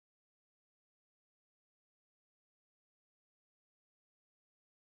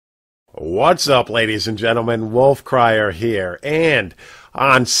What's up, ladies and gentlemen? Wolf Crier here, and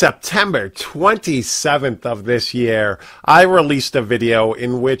on September 27th of this year, I released a video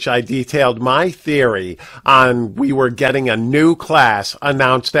in which I detailed my theory on we were getting a new class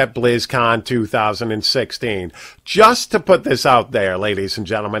announced at Blizzcon 2016. Just to put this out there, ladies and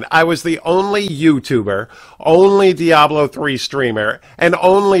gentlemen, I was the only YouTuber, only Diablo 3 streamer, and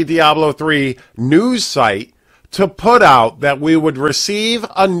only Diablo 3 news site to put out that we would receive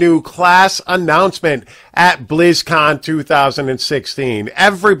a new class announcement at BlizzCon 2016.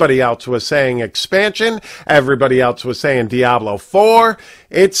 Everybody else was saying expansion, everybody else was saying Diablo 4,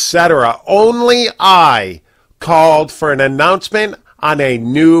 etc. Only I called for an announcement on a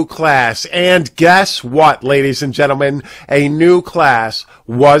new class. And guess what, ladies and gentlemen? A new class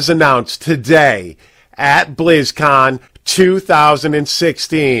was announced today at BlizzCon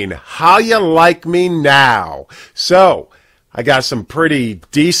 2016. How you like me now? So, I got some pretty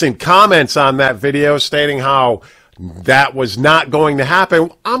decent comments on that video stating how that was not going to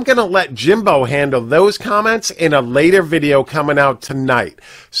happen. I'm going to let Jimbo handle those comments in a later video coming out tonight.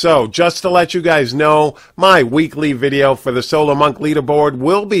 So, just to let you guys know, my weekly video for the Solo Monk leaderboard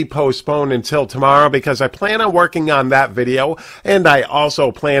will be postponed until tomorrow because I plan on working on that video, and I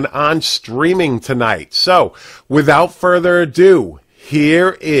also plan on streaming tonight. So, without further ado,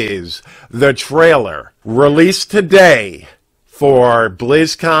 here is the trailer released today for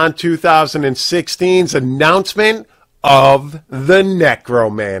BlizzCon 2016's announcement of the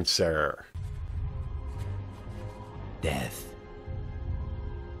Necromancer. Death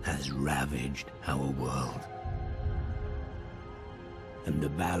has ravaged our world, and the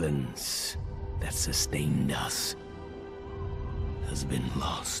balance that sustained us has been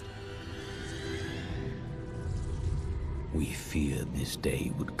lost. We feared this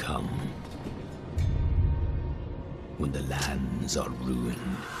day would come, when the lands are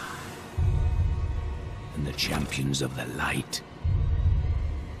ruined, and the champions of the light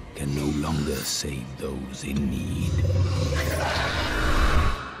can no longer save those in need.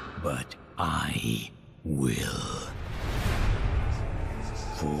 But I will.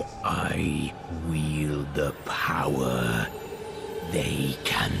 For I wield the power they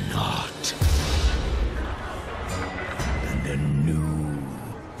cannot. And a new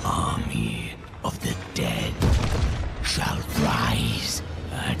army of the dead shall rise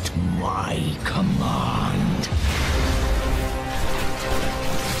at my command.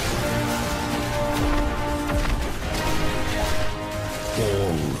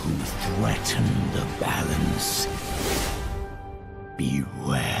 All who threaten the balance,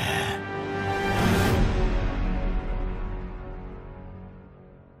 beware.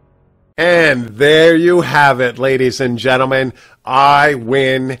 And there you have it, ladies and gentlemen. I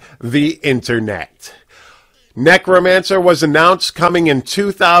win the internet. Necromancer was announced coming in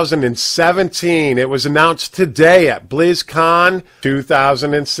 2017. It was announced today at BlizzCon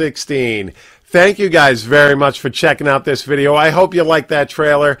 2016. Thank you guys very much for checking out this video. I hope you liked that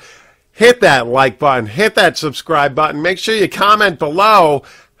trailer. Hit that like button. Hit that subscribe button. Make sure you comment below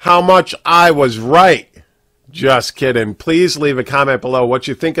how much I was right. Just kidding. Please leave a comment below what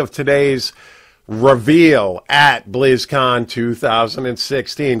you think of today's reveal at BlizzCon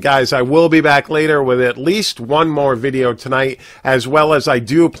 2016. Guys, I will be back later with at least one more video tonight, as well as I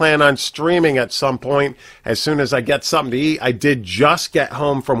do plan on streaming at some point as soon as I get something to eat. I did just get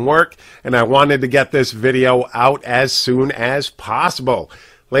home from work, and I wanted to get this video out as soon as possible.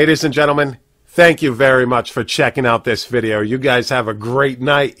 Ladies and gentlemen, thank you very much for checking out this video. You guys have a great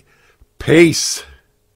night. Peace.